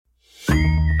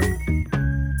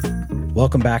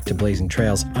Welcome back to Blazing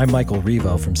Trails. I'm Michael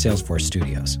Revo from Salesforce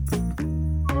Studios.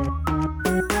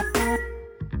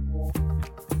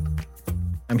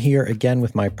 I'm here again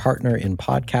with my partner in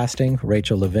podcasting,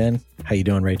 Rachel Levin. How you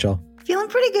doing, Rachel? Feeling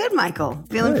pretty good, Michael.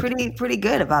 Feeling pretty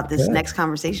good about this next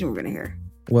conversation we're going to hear.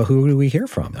 Well, who do we hear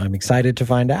from? I'm excited to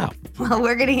find out. Well,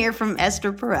 we're going to hear from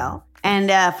Esther Perel.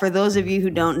 And for those of you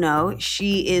who don't know,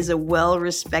 she is a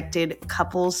well-respected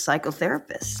couples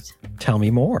psychotherapist. Tell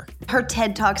me more. Her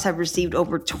TED Talks have received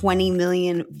over 20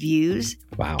 million views.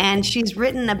 Wow. And she's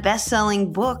written a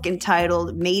best-selling book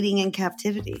entitled Mating in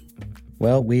Captivity.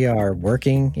 Well, we are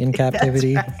working in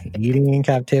captivity, eating in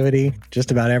captivity, just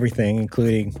about everything,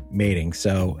 including mating.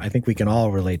 So I think we can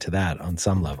all relate to that on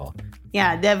some level.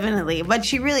 Yeah, definitely. But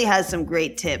she really has some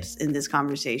great tips in this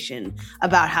conversation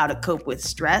about how to cope with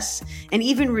stress and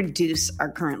even reduce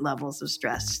our current levels of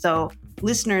stress. So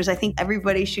listeners, I think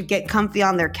everybody should get comfy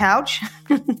on their couch,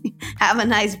 have a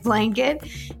nice blanket,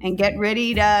 and get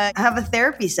ready to have a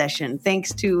therapy session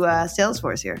thanks to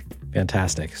Salesforce here.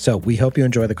 Fantastic. So we hope you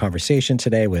enjoy the conversation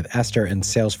today with Esther and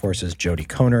Salesforce's Jody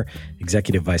Koner,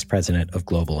 Executive Vice President of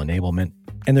Global Enablement.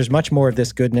 And there's much more of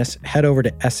this goodness. Head over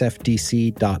to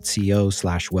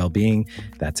sfdc.co/wellbeing.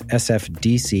 That's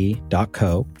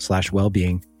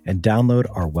sfdc.co/wellbeing and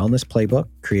download our wellness playbook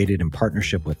created in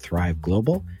partnership with Thrive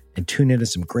Global and tune into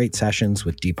some great sessions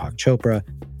with Deepak Chopra,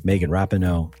 Megan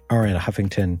Rapinoe, Arianna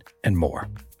Huffington, and more.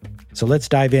 So let's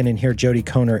dive in and hear Jody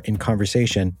Koner in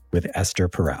conversation with Esther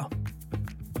Perel.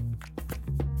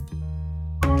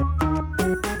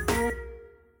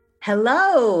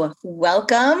 Hello,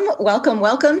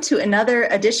 welcome to another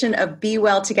edition of Be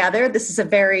Well Together. This is a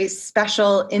very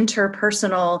special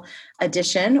interpersonal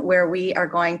edition where we are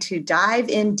going to dive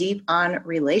in deep on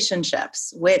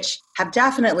relationships, which have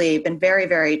definitely been very,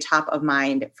 very top of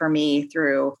mind for me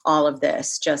through all of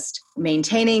this. Just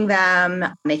maintaining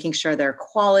them, making sure they're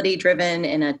quality driven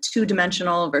in a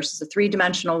 2-dimensional versus a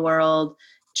 3-dimensional world,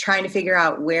 trying to figure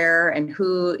out where and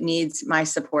who needs my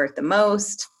support the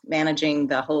most, managing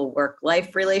the whole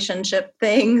work-life relationship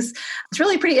things. It's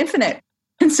really pretty infinite.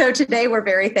 And so today we're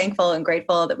very thankful and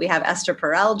grateful that we have Esther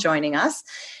Perel joining us.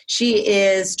 She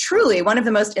is truly one of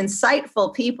the most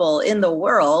insightful people in the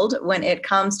world when it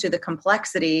comes to the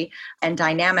complexity and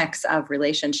dynamics of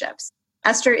relationships.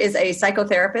 Esther is a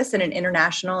psychotherapist and an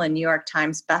international and New York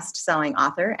Times best-selling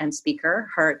author and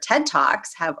speaker. Her TED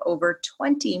Talks have over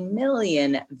 20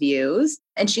 million views,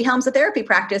 and she helms a therapy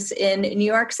practice in New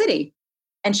York City.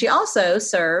 And she also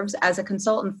serves as a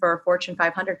consultant for Fortune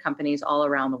 500 companies all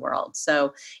around the world.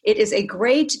 So it is a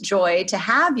great joy to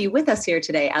have you with us here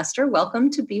today, Esther.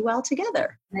 Welcome to Be Well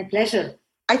Together. My pleasure.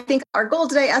 I think our goal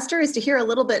today, Esther, is to hear a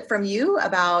little bit from you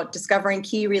about discovering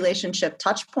key relationship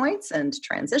touch points and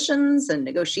transitions and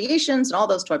negotiations and all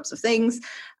those types of things.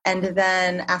 And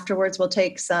then afterwards, we'll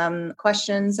take some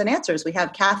questions and answers. We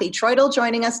have Kathy Troidel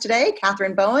joining us today.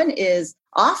 Catherine Bowen is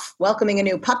off, welcoming a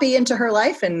new puppy into her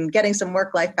life and getting some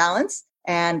work-life balance.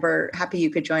 And we're happy you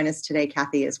could join us today,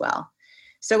 Kathy, as well.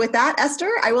 So with that, Esther,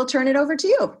 I will turn it over to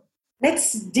you.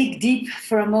 Let's dig deep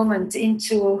for a moment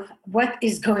into what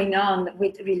is going on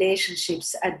with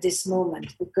relationships at this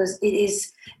moment, because it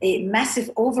is a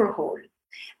massive overhaul.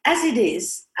 As it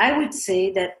is, I would say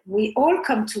that we all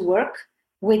come to work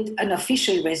with an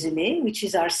official resume, which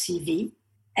is our CV,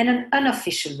 and an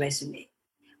unofficial resume,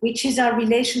 which is our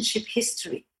relationship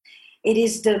history. It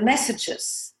is the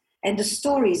messages and the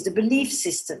stories, the belief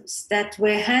systems that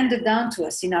were handed down to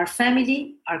us in our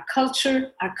family, our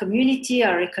culture, our community,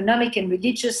 our economic and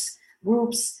religious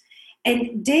groups,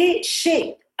 and they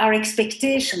shape our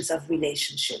expectations of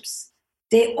relationships.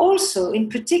 They also, in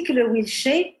particular, will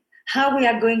shape how we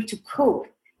are going to cope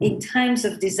in times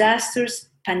of disasters,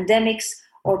 pandemics,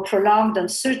 or prolonged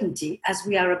uncertainty as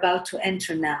we are about to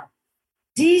enter now.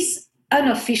 These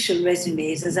unofficial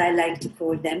resumes, as I like to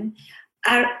call them,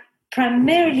 are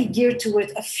primarily geared toward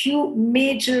a few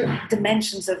major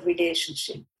dimensions of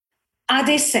relationship. Are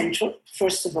they central?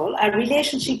 First of all, are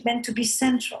relationships meant to be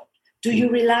central? Do you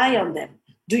rely on them?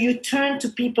 Do you turn to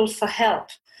people for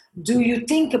help? Do you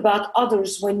think about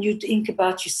others when you think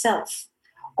about yourself?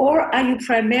 Or are you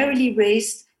primarily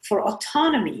raised for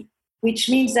autonomy, which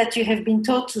means that you have been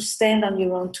taught to stand on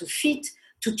your own 2 feet,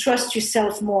 to trust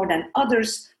yourself more than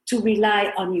others, to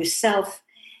rely on yourself?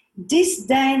 This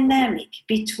dynamic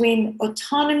between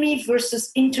autonomy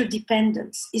versus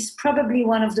interdependence is probably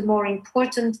one of the more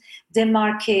important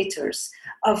demarcators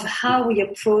of how we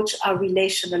approach our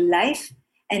relational life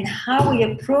and how we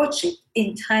approach it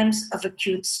in times of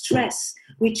acute stress,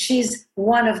 which is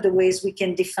one of the ways we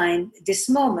can define this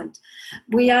moment.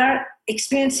 We are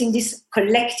experiencing this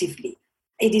collectively.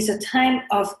 It is a time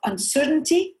of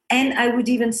uncertainty and I would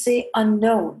even say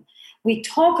unknown. We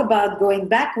talk about going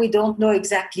back. We don't know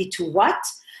exactly to what.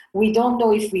 We don't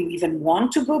know if we even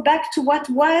want to go back to what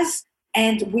was.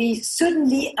 And we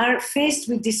certainly are faced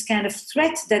with this kind of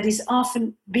threat that is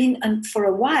often been, for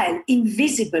a while,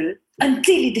 invisible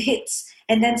until it hits.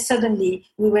 And then suddenly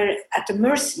we were at the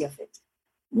mercy of it.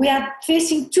 We are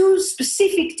facing two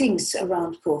specific things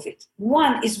around COVID.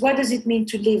 One is, what does it mean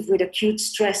to live with acute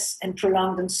stress and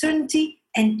prolonged uncertainty?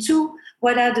 And two,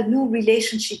 what are the new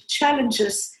relationship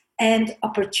challenges and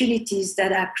opportunities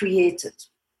that are created?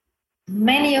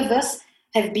 Many of us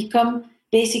have become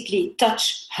basically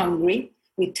touch hungry.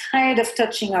 We're tired of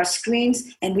touching our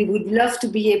screens, and we would love to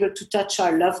be able to touch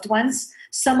our loved ones.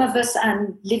 Some of us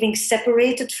are living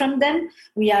separated from them.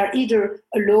 We are either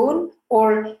alone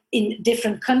or in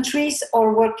different countries,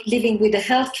 or living with a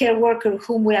healthcare worker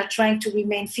whom we are trying to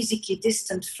remain physically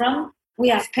distant from. We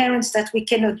have parents that we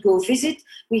cannot go visit.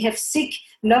 We have sick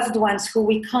loved ones who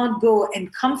we can't go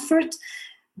and comfort.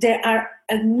 There are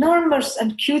enormous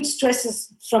and acute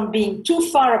stresses from being too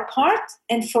far apart,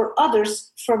 and for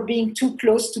others from being too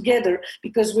close together,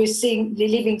 because we're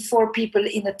living 4 people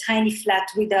in a tiny flat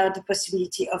without the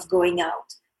possibility of going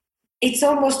out. It's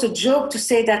almost a joke to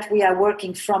say that we are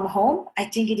working from home. I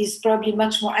think it is probably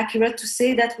much more accurate to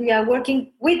say that we are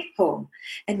working with home.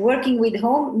 And working with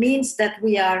home means that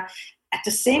we are at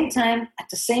the same time, at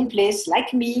the same place,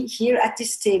 like me, here at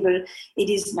this table. It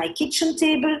is my kitchen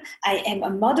table. I am a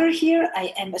mother here.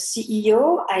 I am a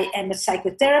CEO. I am a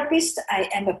psychotherapist. I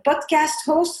am a podcast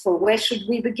host for Where Should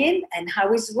We Begin and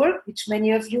How Is Work, which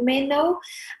many of you may know.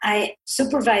 I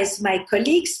supervise my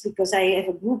colleagues because I have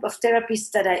a group of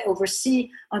therapists that I oversee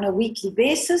on a weekly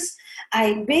basis.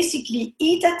 I basically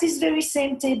eat at this very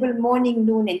same table morning,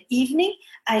 noon, and evening.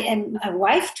 I am a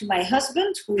wife to my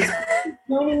husband, who is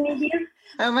joining me here.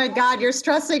 Oh my God, you're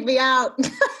stressing me out.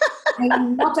 I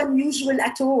am not unusual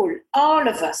at all. All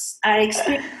of us are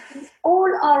experiencing all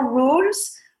our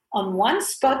roles on one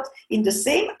spot in the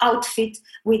same outfit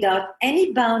without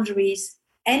any boundaries,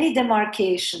 any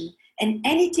demarcation, and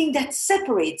anything that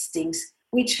separates things,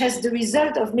 which has the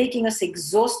result of making us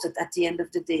exhausted at the end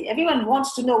of the day. Everyone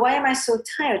wants to know, why am I so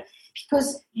tired?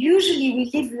 Because usually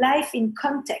we live life in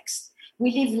context.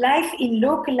 We live life in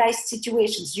localized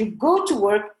situations. You go to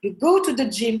work, you go to the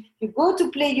gym, you go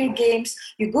to play your games,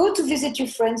 you go to visit your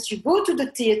friends, you go to the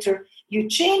theater, you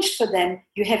change for them,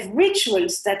 you have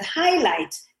rituals that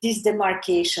highlight these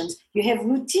demarcations, you have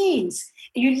routines,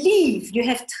 you leave, you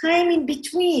have time in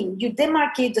between, you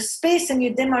demarcate the space and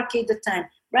you demarcate the time.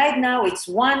 Right now, it's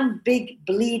one big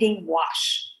bleeding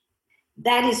wash.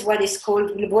 That is what is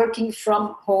called working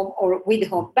from home or with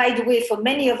home. By the way, for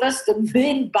many of us, the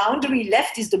main boundary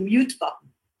left is the mute button.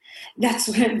 That's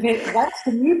when once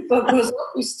the mute button goes up,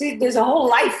 you see there's a whole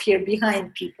life here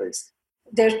behind people's.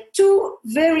 There are 2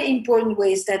 very important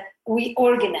ways that we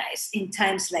organize in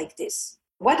times like this.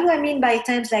 What do I mean by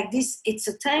times like this? It's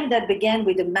a time that began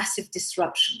with a massive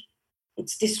disruption.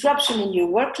 It's disruption in your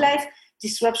work life,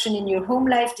 disruption in your home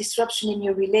life, disruption in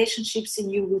your relationships, in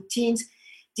your routines,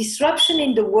 disruption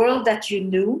in the world that you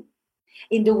knew,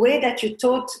 in the way that you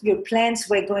thought your plans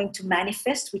were going to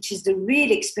manifest, which is the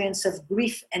real experience of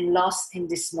grief and loss in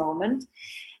this moment.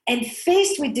 And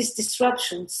faced with this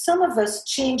disruption, some of us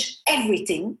change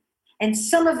everything, and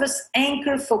some of us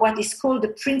anchor for what is called the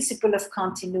principle of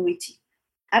continuity.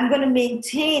 I'm going to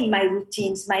maintain my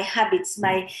routines, my habits,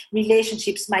 my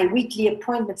relationships, my weekly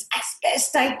appointments as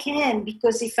best I can,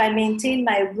 because if I maintain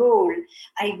my role,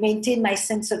 I maintain my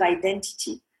sense of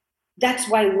identity. That's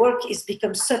why work has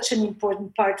become such an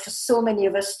important part for so many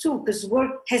of us too, because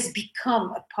work has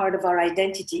become a part of our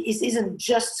identity. It isn't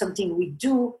just something we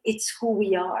do, it's who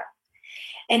we are.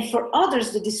 And for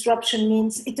others, the disruption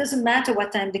means it doesn't matter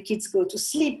what time the kids go to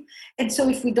sleep. And so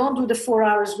if we don't do the 4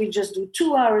 hours, we just do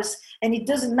 2 hours. And it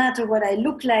doesn't matter what I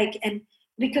look like, and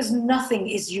because nothing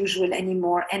is usual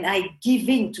anymore. And I give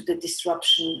in to the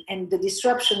disruption. And the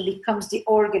disruption becomes the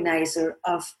organizer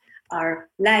of our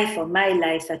life or my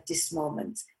life at this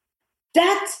moment.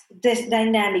 That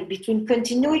dynamic between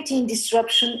continuity and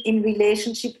disruption in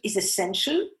relationship is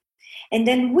essential. And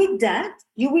then with that,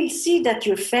 you will see that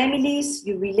your families,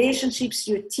 your relationships,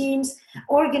 your teams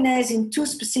organize in 2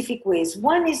 specific ways.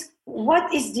 One is,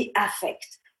 what is the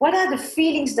affect? What are the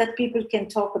feelings that people can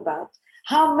talk about?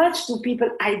 How much do people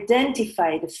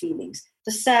identify the feelings?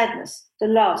 The sadness, the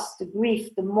loss, the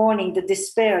grief, the mourning, the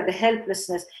despair, the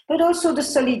helplessness, but also the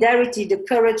solidarity, the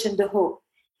courage, and the hope.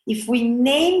 If we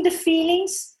name the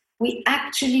feelings, we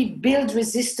actually build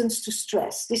resistance to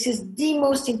stress. This is the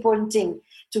most important thing.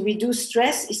 To reduce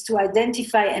stress is to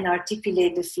identify and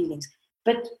articulate the feelings.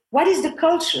 but what is the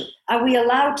culture? Are we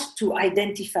allowed to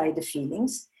identify the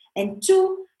feelings? And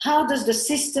two, how does the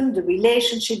system, the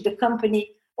relationship, the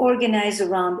company organize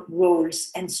around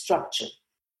roles and structure?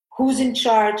 Who's in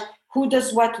charge? Who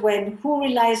does what when? Who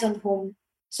relies on whom?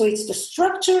 So it's the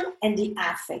structure and the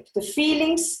affect, the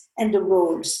feelings and the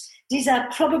roles. These are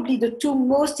probably the two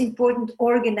most important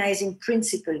organizing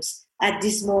principles at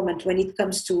this moment when it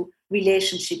comes to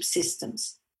relationship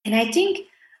systems. And I think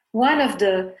one of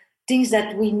the things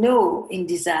that we know in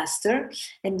disaster,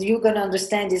 and you're going to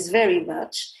understand this very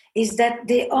much, is that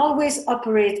they always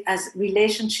operate as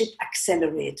relationship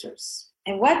accelerators.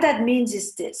 And what that means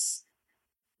is this.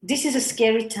 This is a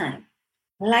scary time.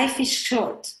 Life is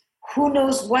short. Who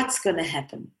knows what's going to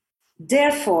happen?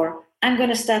 Therefore, I'm going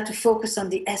to start to focus on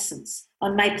the essence,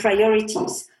 on my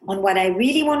priorities, on what I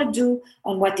really want to do,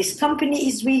 on what this company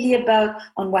is really about,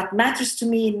 on what matters to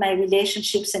me in my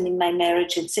relationships and in my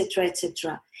marriage, etc.,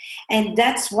 etc. And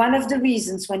that's one of the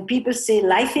reasons when people say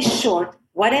life is short,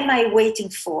 what am I waiting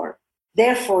for?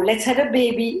 Therefore, let's have a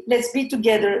baby, let's be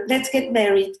together, let's get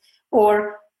married.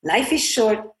 Or life is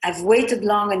short, I've waited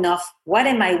long enough, what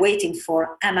am I waiting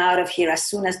for? I'm out of here as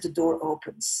soon as the door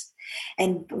opens.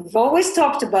 And we've always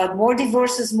talked about more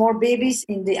divorces, more babies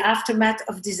in the aftermath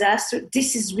of disaster.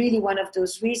 This is really one of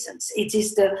those reasons. It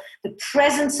is the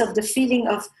presence of the feeling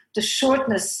of the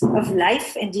shortness of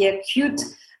life and the acute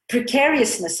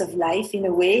precariousness of life in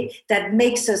a way that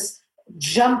makes us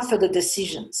jump for the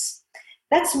decisions.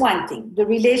 That's one thing, the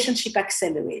relationship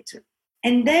accelerator.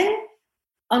 And then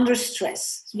under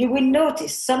stress, you will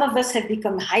notice some of us have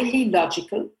become highly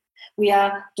logical. We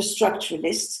are the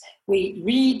structuralists. We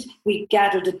read, we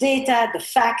gather the data, the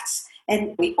facts,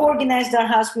 and we organized our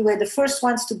house. We were the first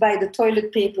ones to buy the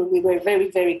toilet paper. We were very,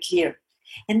 very clear.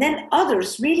 And then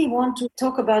others really want to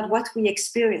talk about what we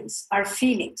experience, our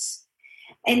feelings.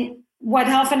 And what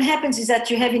often happens is that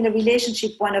you have in a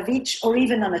relationship one of each, or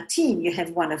even on a team, you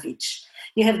have one of each.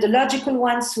 You have the logical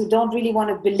ones who don't really want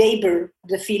to belabor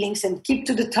the feelings and keep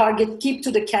to the target, keep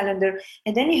to the calendar.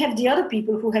 And then you have the other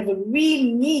people who have a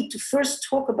real need to first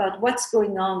talk about what's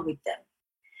going on with them.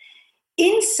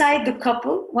 Inside the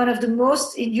couple, one of the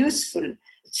most useful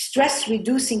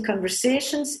stress-reducing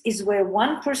conversations is where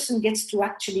one person gets to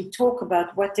actually talk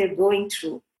about what they're going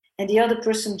through and the other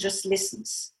person just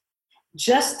listens.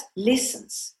 Just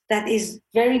listens. That is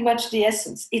very much the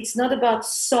essence. It's not about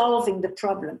solving the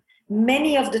problem.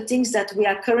 Many of the things that we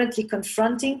are currently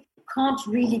confronting can't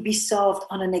really be solved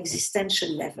on an existential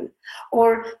level,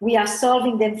 or we are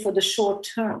solving them for the short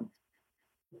term.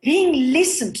 Being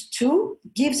listened to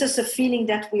gives us a feeling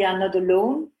that we are not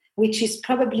alone, which is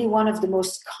probably one of the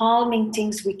most calming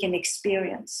things we can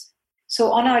experience.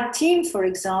 So on our team, for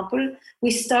example,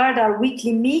 we start our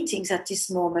weekly meetings at this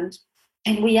moment,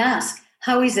 and we ask,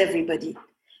 how is everybody?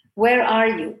 Where are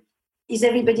you? Is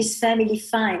everybody's family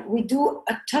fine? We do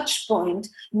a touch point,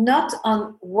 not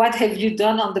on what have you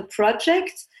done on the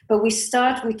project, but we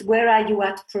start with where are you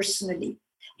at personally?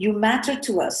 You matter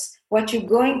to us. What you're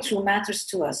going through matters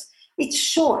to us. It's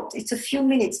short. It's a few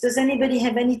minutes. Does anybody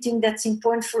have anything that's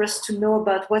important for us to know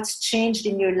about what's changed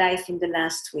in your life in the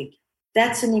last week?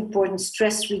 That's an important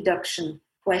stress reduction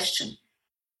question.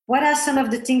 What are some of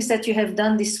the things that you have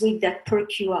done this week that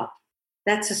perk you up?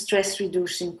 That's a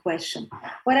stress-reducing question.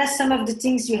 What are some of the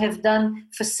things you have done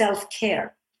for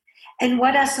self-care? And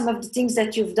what are some of the things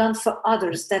that you've done for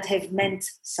others that have meant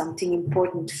something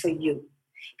important for you?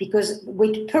 Because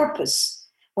with purpose,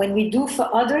 when we do for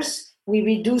others, we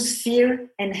reduce fear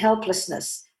and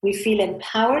helplessness. We feel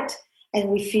empowered and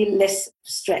we feel less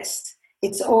stressed.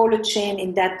 It's all a chain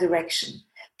in that direction.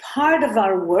 Part of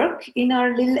our work in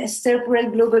our little Esther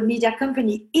Perel Global Media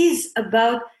Company is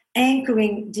about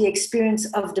anchoring the experience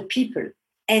of the people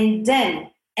and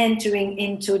then entering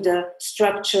into the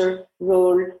structure,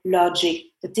 role, logic,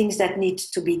 the things that need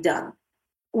to be done.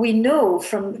 We know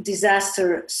from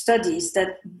disaster studies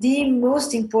that the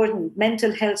most important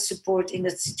mental health support in a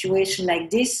situation like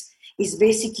this is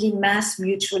basically mass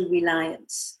mutual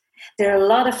reliance. There are a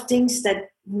lot of things that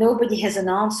nobody has an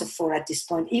answer for at this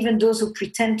point, even those who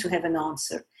pretend to have an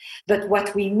answer. But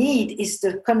what we need is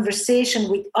the conversation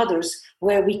with others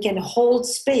where we can hold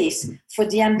space for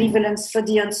the ambivalence, for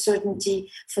the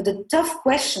uncertainty, for the tough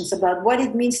questions about what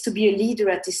it means to be a leader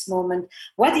at this moment.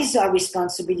 What is our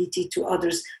responsibility to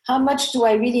others? How much do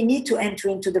I really need to enter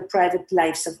into the private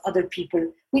lives of other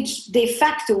people, which de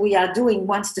facto we are doing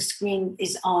once the screen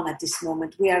is on at this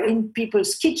moment. We are in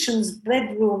people's kitchens,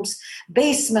 bedrooms,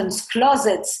 basements,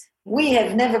 closets. We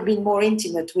have never been more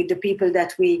intimate with the people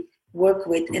that we work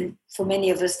with and for many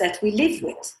of us that we live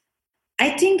with.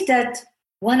 I think that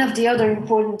one of the other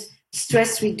important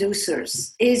stress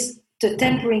reducers is the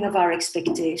tempering of our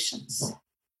expectations.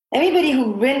 Everybody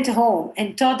who went home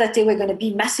and thought that they were going to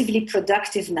be massively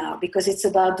productive now because it's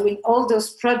about doing all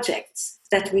those projects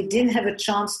that we didn't have a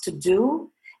chance to do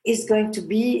is going to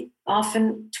be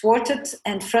often thwarted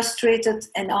and frustrated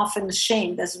and often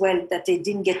ashamed as well that they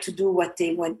didn't get to do what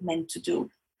they were meant to do.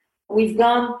 We've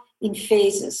gone in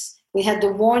phases. We had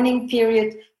the warning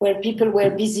period where people were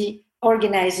busy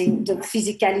organizing the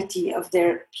physicality of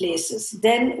their places.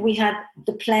 Then we had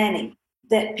the planning,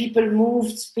 that people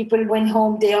moved, people went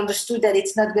home, they understood that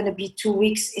it's not going to be 2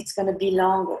 weeks, it's going to be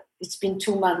longer. It's been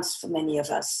 2 months for many of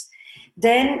us.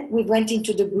 Then we went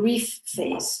into the grief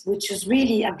phase, which is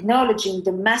really acknowledging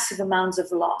the massive amounts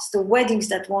of loss, the weddings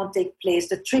that won't take place,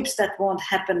 the trips that won't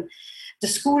happen, the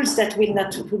schools that will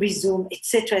not resume,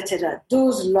 etc., etc.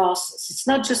 Those losses. It's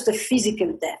not just a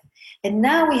physical death. And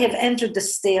now we have entered the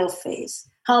stale phase.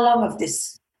 How long of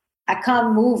this? I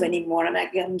can't move anymore, and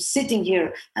I'm sitting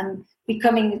here. I'm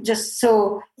becoming just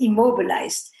so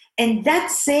immobilized. And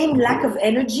that same lack of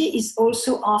energy is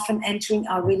also often entering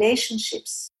our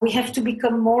relationships. We have to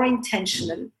become more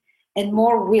intentional and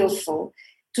more willful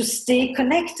to stay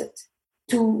connected,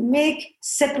 to make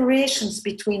separations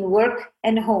between work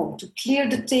and home, to clear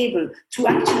the table, to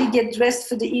actually get dressed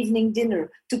for the evening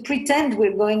dinner, to pretend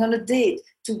we're going on a date,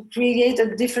 to create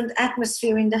a different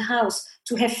atmosphere in the house,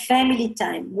 to have family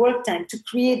time, work time, to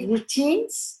create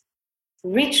routines,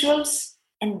 rituals,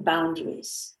 and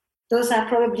boundaries. Those are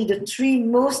probably the 3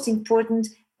 most important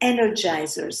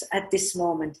energizers at this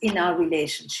moment in our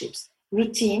relationships.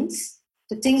 Routines,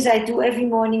 the things I do every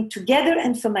morning together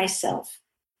and for myself.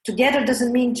 Together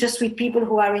doesn't mean just with people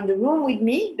who are in the room with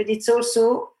me, but it's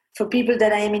also for people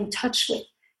that I am in touch with,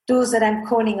 those that I'm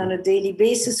calling on a daily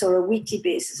basis or a weekly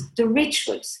basis. The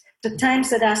rituals, the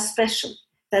times that are special,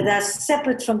 that are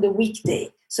separate from the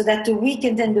weekday, so that the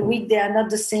weekend and the weekday are not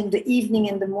the same, the evening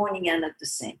and the morning are not the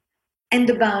same. And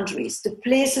the boundaries, the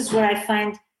places where I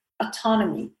find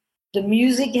autonomy, the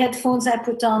music headphones I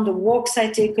put on, the walks I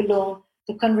take alone,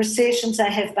 the conversations I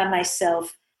have by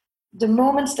myself, the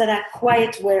moments that are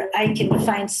quiet where I can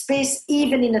find space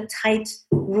even in a tight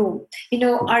room. You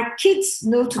know, our kids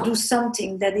know to do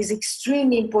something that is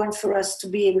extremely important for us to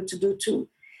be able to do too.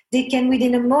 They can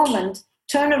within a moment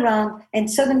turn around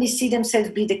and suddenly see themselves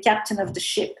be the captain of the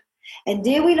ship. And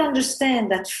they will understand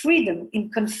that freedom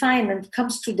in confinement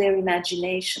comes through their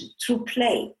imagination, through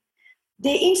play.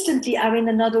 They instantly are in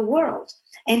another world.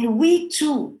 And we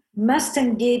too must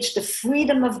engage the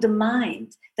freedom of the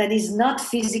mind that is not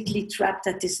physically trapped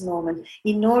at this moment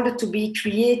in order to be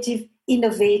creative,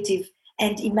 innovative,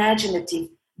 and imaginative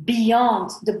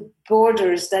beyond the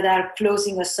borders that are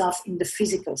closing us off in the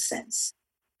physical sense.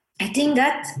 I think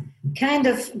that kind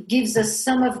of gives us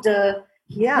some of the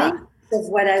of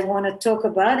what I want to talk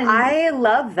about. And I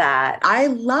love that.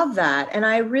 And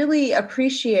I really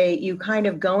appreciate you kind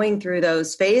of going through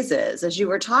those phases. As you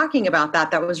were talking about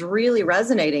that was really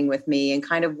resonating with me and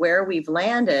kind of where we've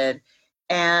landed.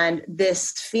 And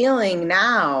this feeling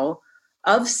now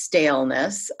of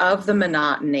staleness, of the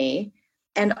monotony,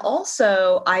 and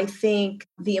also I think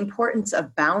the importance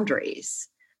of boundaries.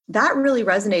 That really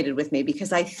resonated with me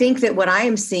because I think that what I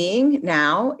am seeing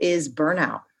now is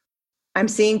burnout. I'm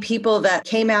seeing people that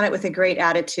came at it with a great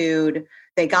attitude.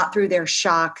 They got through their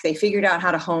shock. They figured out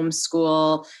how to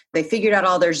homeschool. They figured out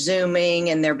all their Zooming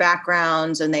and their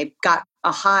backgrounds, and they got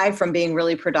a high from being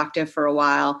really productive for a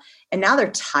while. And now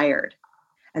they're tired.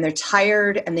 And they're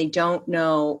tired and they don't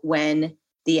know when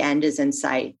the end is in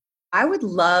sight. I would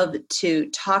love to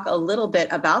talk a little bit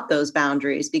about those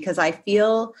boundaries because I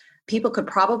feel people could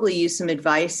probably use some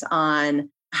advice on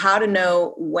how to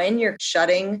know when you're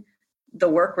shutting the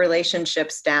work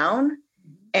relationships down,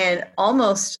 and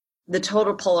almost the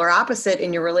total polar opposite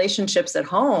in your relationships at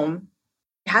home.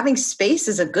 Having space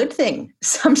is a good thing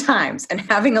sometimes, and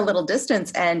having a little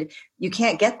distance, and you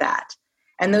can't get that.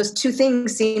 And those 2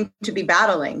 things seem to be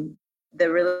battling. The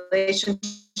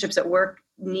relationships at work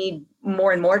need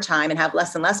more and more time and have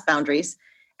less and less boundaries.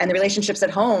 And the relationships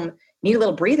at home need a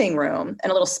little breathing room and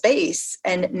a little space,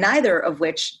 and neither of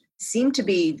which seem to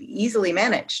be easily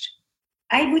managed.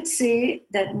 I would say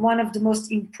that one of the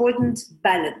most important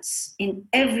balance in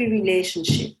every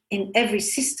relationship, in every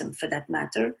system for that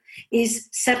matter, is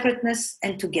separateness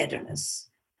and togetherness.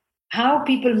 How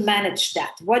people manage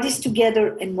that. What is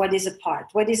together and what is apart?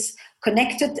 What is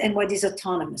connected and what is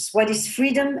autonomous? What is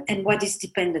freedom and what is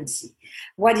dependency?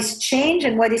 What is change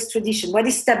and what is tradition? What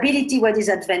is stability? What is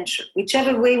adventure?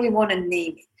 Whichever way we want to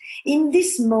name it. In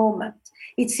this moment,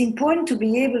 it's important to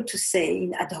be able to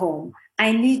say at home,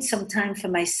 I need some time for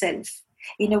myself.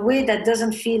 in a way that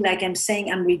doesn't feel like I'm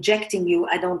saying I'm rejecting you,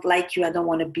 I don't like you, I don't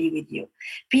want to be with you.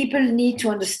 People need to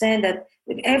understand that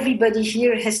everybody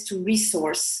here has to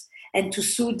resource and to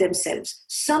soothe themselves.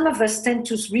 Some of us tend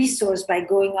to resource by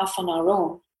going off on our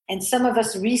own, and some of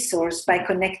us resource by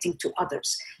connecting to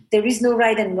others. There is no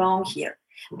right and wrong here.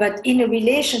 But in a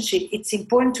relationship, it's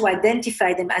important to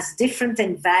identify them as different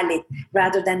and valid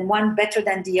rather than one better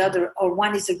than the other or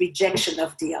one is a rejection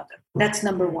of the other. That's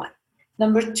number one.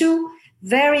 Number two,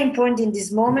 very important in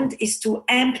this moment is to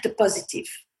amp the positive.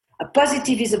 A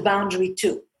positive is a boundary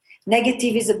too.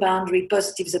 Negative is a boundary,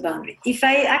 positive is a boundary. If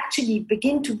I actually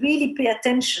begin to really pay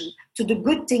attention to the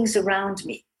good things around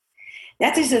me,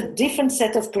 that is a different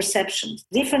set of perceptions,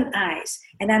 different eyes.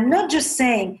 And I'm not just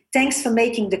saying, thanks for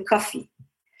making the coffee.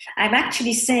 I'm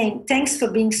actually saying, thanks for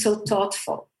being so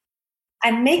thoughtful.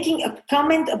 I'm making a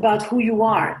comment about who you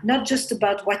are, not just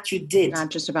about what you did. Not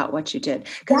just about what you did.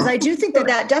 Because I do think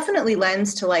that definitely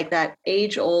lends to like that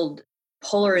age-old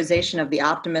polarization of the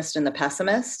optimist and the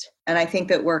pessimist. And I think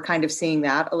that we're kind of seeing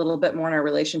that a little bit more in our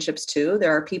relationships too.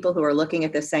 There are people who are looking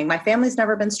at this saying, my family's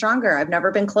never been stronger. I've never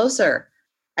been closer.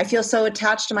 I feel so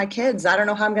attached to my kids. I don't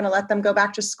know how I'm going to let them go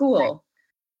back to school.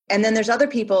 And then there's other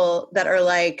people that are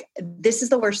like, this is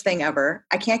the worst thing ever.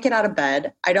 I can't get out of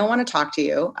bed. I don't want to talk to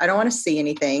you. I don't want to see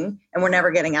anything. And we're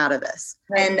never getting out of this.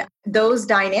 Right. And those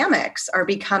dynamics are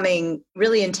becoming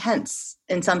really intense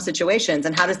in some situations.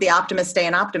 And how does the optimist stay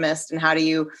an optimist? And how do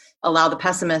you allow the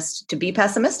pessimist to be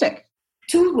pessimistic?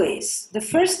 Two ways. The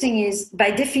first thing is,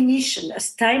 by definition, a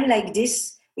time like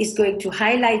this is going to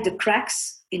highlight the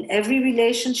cracks in every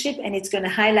relationship, and it's going to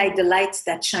highlight the lights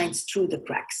that shines through the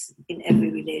cracks in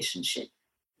every relationship.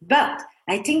 But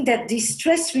I think that these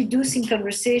stress-reducing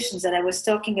conversations that I was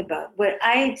talking about, where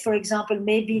I, for example,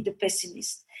 may be the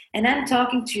pessimist, and I'm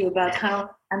talking to you about how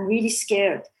I'm really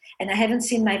scared, and I haven't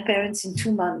seen my parents in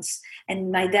 2 months,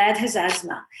 and my dad has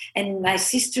asthma, and my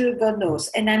sister, God knows,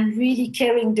 and I'm really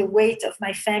carrying the weight of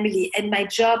my family, and my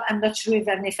job, I'm not sure if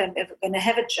I'm ever going to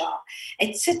have a job,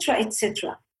 etc.,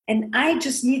 etc. And I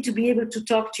just need to be able to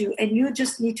talk to you, and you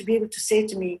just need to be able to say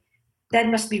to me, that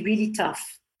must be really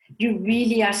tough. You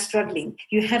really are struggling.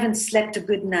 You haven't slept a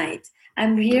good night.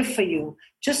 I'm here for you.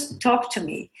 Just talk to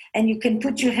me. And you can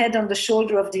put your head on the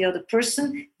shoulder of the other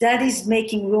person. That is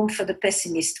making room for the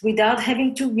pessimist without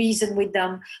having to reason with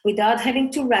them, without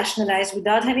having to rationalize,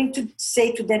 without having to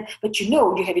say to them, but you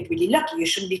know, you have it really lucky. You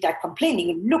shouldn't be that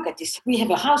complaining. Look at this. We have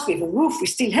a house, we have a roof, we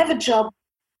still have a job.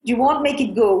 You won't make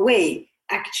it go away.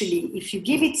 Actually, if you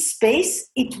give it space,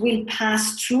 it will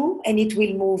pass through and it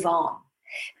will move on.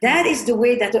 That is the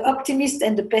way that the optimist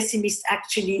and the pessimist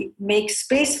actually make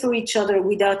space for each other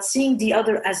without seeing the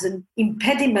other as an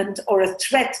impediment or a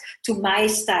threat to my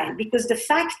style. Because the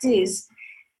fact is,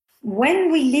 when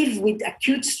we live with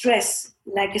acute stress,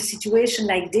 like a situation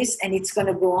like this, and it's going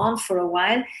to go on for a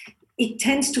while, it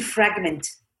tends to fragment.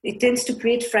 It tends to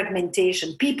create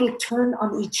fragmentation. People turn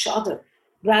on each other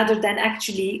rather than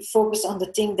actually focus on the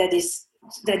thing that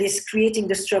is creating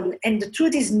the struggle. And the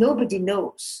truth is, nobody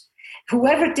knows.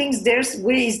 Whoever thinks their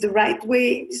way is the right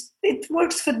way, it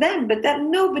works for them, but that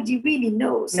nobody really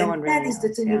knows. No one really knows. That is the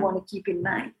thing you want to keep in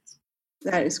mind.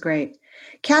 That is great.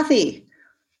 Kathy,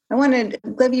 I want to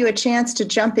give you a chance to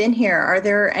jump in here. Are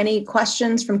there any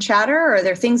questions from chatter, or are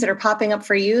there things that are popping up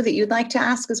for you that you'd like to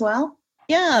ask as well?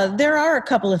 Yeah, there are a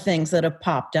couple of things that have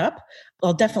popped up.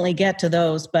 I'll definitely get to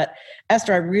those. But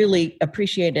Esther, I really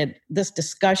appreciated this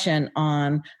discussion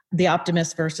on the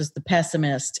optimist versus the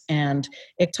pessimist. And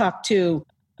it talked to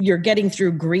your getting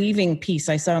through grieving piece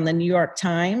I saw in the New York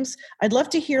Times. I'd love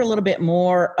to hear a little bit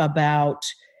more about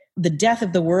the death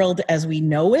of the world as we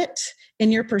know it.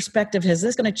 In your perspective, is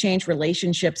this going to change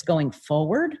relationships going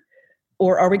forward?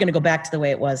 Or are we going to go back to the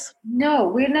way it was? No,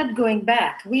 we're not going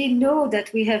back. We know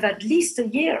that we have at least a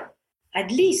year,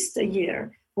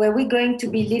 where we're going to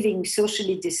be living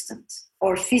socially distant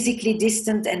or physically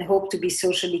distant and hope to be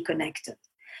socially connected.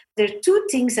 There are two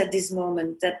things at this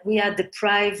moment that we are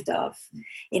deprived of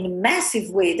in a massive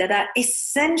way that are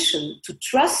essential to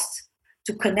trust,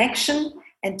 to connection,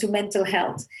 and to mental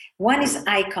health. One is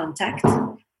eye contact.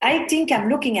 I think I'm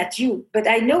looking at you, but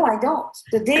I know I don't.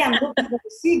 The day I'm looking to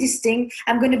see this thing,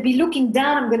 I'm going to be looking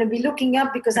down, I'm going to be looking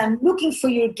up because I'm looking for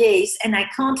your gaze and I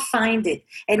can't find it.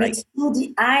 And It's through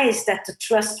the eyes that the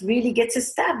trust really gets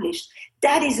established.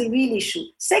 That is a real issue.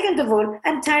 Second of all,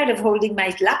 I'm tired of holding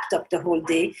my laptop the whole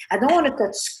day. I don't want to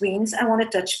touch screens. I want to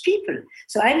touch people.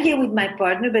 So I'm here with my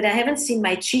partner, but I haven't seen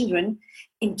my children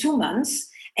in 2 months.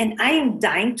 And I am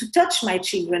dying to touch my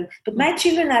children. But my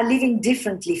children are living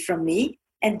differently from me.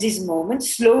 at this moment.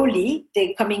 Slowly,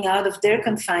 they're coming out of their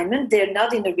confinement. They're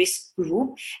not in a risk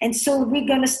group. And so we're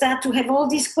going to start to have all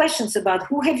these questions about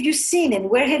who have you seen and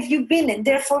where have you been? And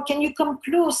therefore, can you come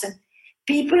close? And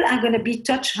people are going to be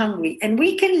touch hungry. And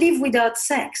we can live without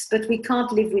sex, but we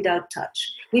can't live without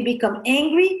touch. We become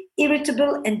angry,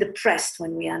 irritable, and depressed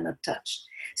when we are not touched.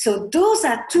 So those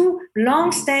are two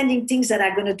long-standing things that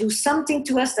are going to do something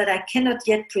to us that I cannot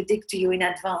yet predict to you in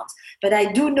advance. But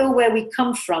I do know where we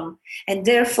come from, and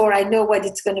therefore I know what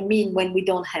it's going to mean when we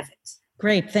don't have it.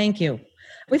 Great, thank you.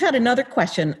 We've had another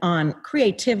question on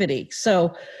creativity.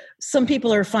 So some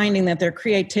people are finding that their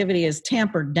creativity is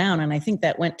tampered down, and I think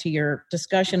that went to your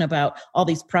discussion about all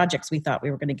these projects we thought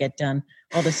we were going to get done,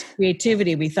 all this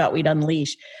creativity we thought we'd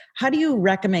unleash. How do you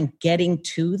recommend getting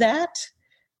to that?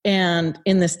 And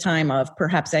in this time of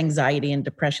perhaps anxiety and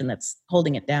depression that's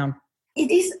holding it down?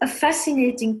 It is a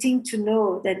fascinating thing to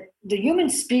know that the human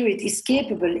spirit is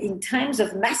capable in times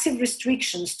of massive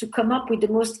restrictions to come up with the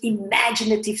most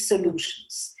imaginative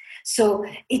solutions. So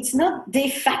it's not de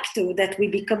facto that we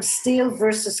become stale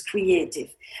versus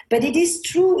creative. But it is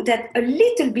true that a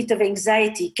little bit of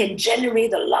anxiety can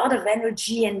generate a lot of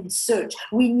energy and surge.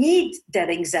 We need that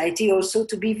anxiety also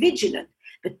to be vigilant.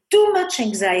 But too much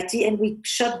anxiety and we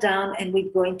shut down and we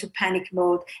go into panic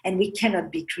mode and we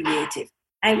cannot be creative.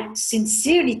 I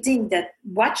sincerely think that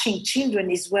watching children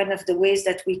is one of the ways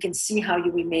that we can see how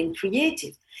you remain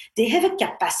creative. They have a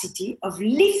capacity of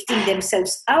lifting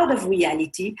themselves out of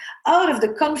reality, out of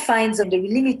the confines of the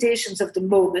limitations of the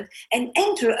moment, and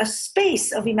enter a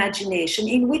space of imagination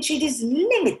in which it is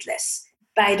limitless.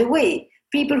 By the way,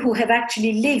 people who have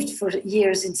actually lived for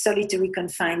years in solitary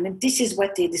confinement, this is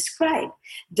what they describe.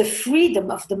 The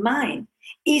freedom of the mind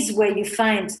is where you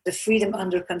find the freedom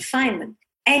under confinement.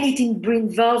 And it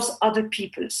involves other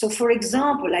people. So, for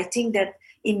example, I think that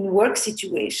in work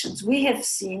situations, we have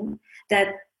seen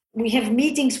that we have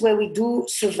meetings where we do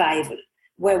survival.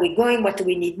 Where are we going? What do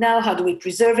we need now? How do we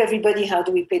preserve everybody? How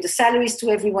do we pay the salaries to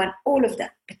everyone? All of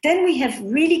that. But then we have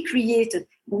really created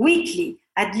weekly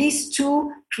at least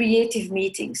 2 creative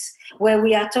meetings where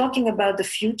we are talking about the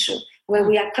future, where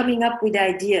we are coming up with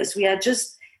ideas. We are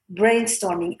just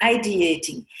brainstorming,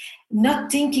 ideating,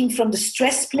 not thinking from the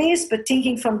stress place, but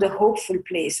thinking from the hopeful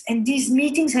place. And these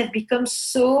meetings have become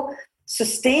so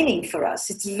sustaining for us.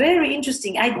 It's very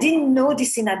interesting. I didn't know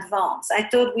this in advance. I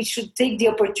thought we should take the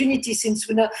opportunity, since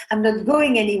I'm not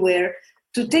going anywhere,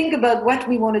 to think about what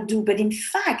we want to do. But in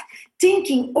fact,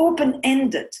 thinking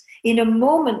open-ended in a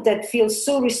moment that feels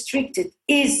so restricted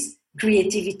is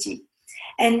creativity.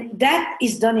 And that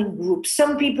is done in groups.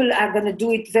 Some people are going to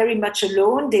do it very much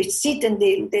alone. They sit and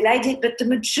they like it. But the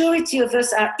majority of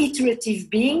us are iterative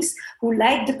beings who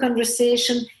like the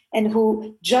conversation and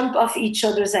who jump off each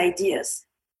other's ideas.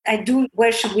 I do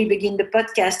Where Should We Begin the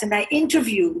podcast, and I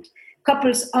interviewed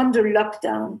couples under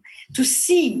lockdown to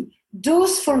see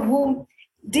those for whom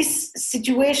this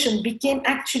situation became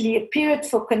actually a period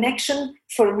for connection,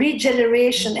 for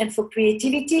regeneration, and for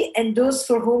creativity, and those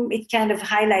for whom it kind of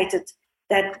highlighted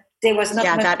that there was not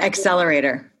much. That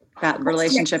accelerator, that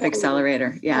relationship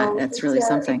accelerator. Yeah, that's really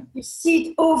something. You see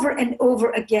it over and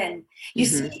over again. You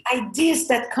see ideas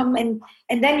that come and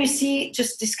then you see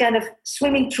just this kind of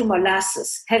swimming through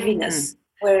molasses, heaviness,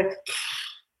 where,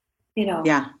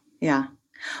 Yeah.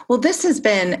 Well, this has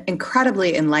been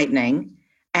incredibly enlightening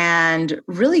and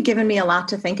really given me a lot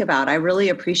to think about. I really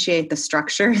appreciate the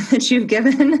structure that you've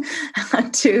given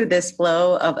to this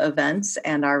flow of events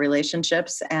and our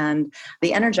relationships and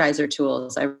the Energizer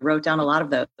tools. I wrote down a lot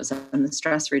of those and the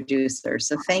stress reducers.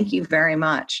 So thank you very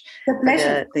much for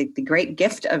the great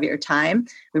gift of your time.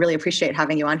 We really appreciate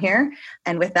having you on here.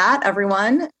 And with that,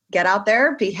 everyone, get out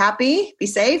there, be happy, be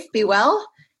safe, be well,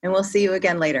 and we'll see you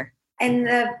again later. And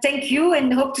thank you,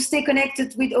 and hope to stay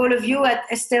connected with all of you at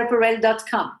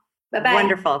estherperel.com. Bye-bye.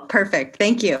 Wonderful. Perfect.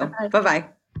 Thank you. Bye-bye.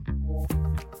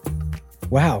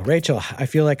 Wow, Rachel, I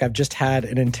feel like I've just had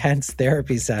an intense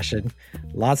therapy session.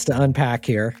 Lots to unpack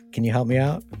here. Can you help me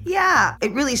out? Yeah,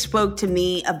 it really spoke to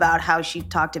me about how she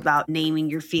talked about naming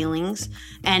your feelings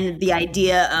and the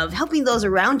idea of helping those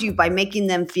around you by making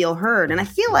them feel heard. And I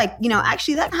feel like,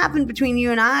 actually that happened between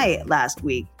you and I last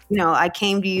week. I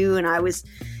came to you and I was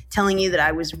telling you that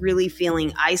I was really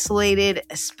feeling isolated,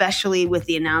 especially with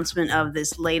the announcement of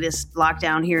this latest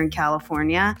lockdown here in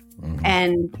California.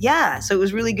 And so it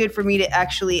was really good for me to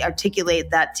actually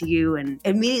articulate that to you. And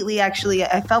immediately, actually,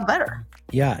 I felt better.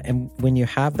 Yeah. And when you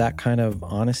have that kind of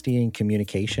honesty and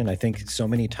communication, I think so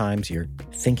many times you're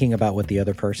thinking about what the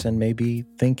other person may be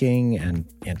thinking and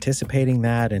anticipating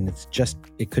that. And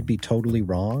it could be totally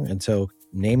wrong. And so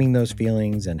naming those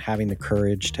feelings and having the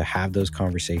courage to have those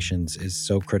conversations is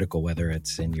so critical, whether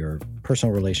it's in your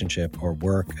personal relationship or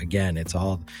work. Again, it's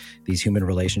all these human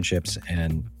relationships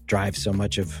and drive so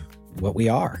much of what we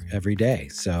are every day.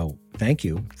 So thank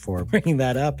you for bringing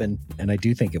that up. And I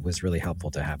do think it was really helpful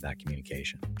to have that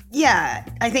communication. Yeah,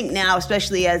 I think now,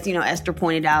 especially as, Esther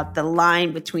pointed out, the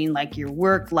line between like your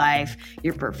work life,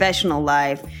 your professional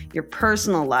life, your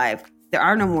personal life, there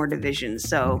are no more divisions.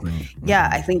 So yeah,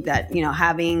 I think that,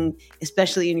 having,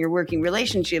 especially in your working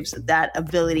relationships, that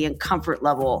ability and comfort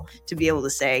level to be able to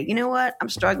say, you know what, I'm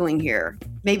struggling here.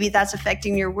 Maybe that's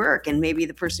affecting your work. And maybe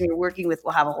the person you're working with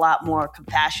will have a lot more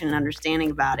compassion and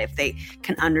understanding about it if they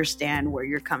can understand where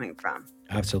you're coming from.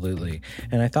 Absolutely.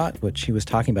 And I thought what she was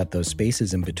talking about, those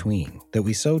spaces in between that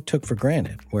we so took for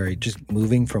granted, where just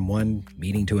moving from one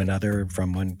meeting to another,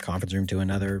 from one conference room to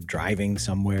another, driving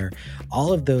somewhere,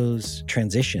 all of those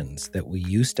transitions that we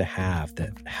used to have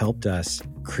that helped us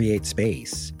create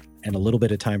space and a little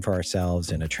bit of time for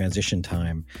ourselves and a transition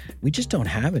time, we just don't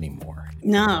have anymore.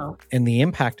 No. And the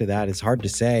impact of that is hard to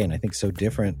say, and I think so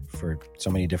different for so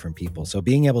many different people. So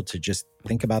being able to just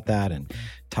think about that and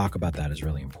talk about that is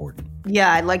really important.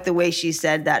 Yeah, I like the way she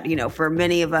said that, for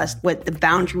many of us, what the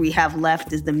boundary we have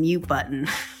left is the mute button.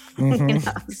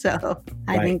 So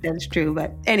I think that's true.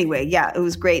 But anyway, yeah, it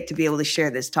was great to be able to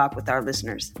share this talk with our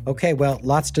listeners. Okay, well,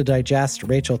 lots to digest.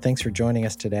 Rachel, thanks for joining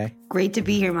us today. Great to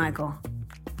be here, Michael.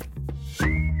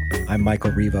 I'm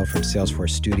Michael Revo from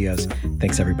Salesforce Studios.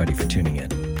 Thanks, everybody, for tuning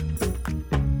in.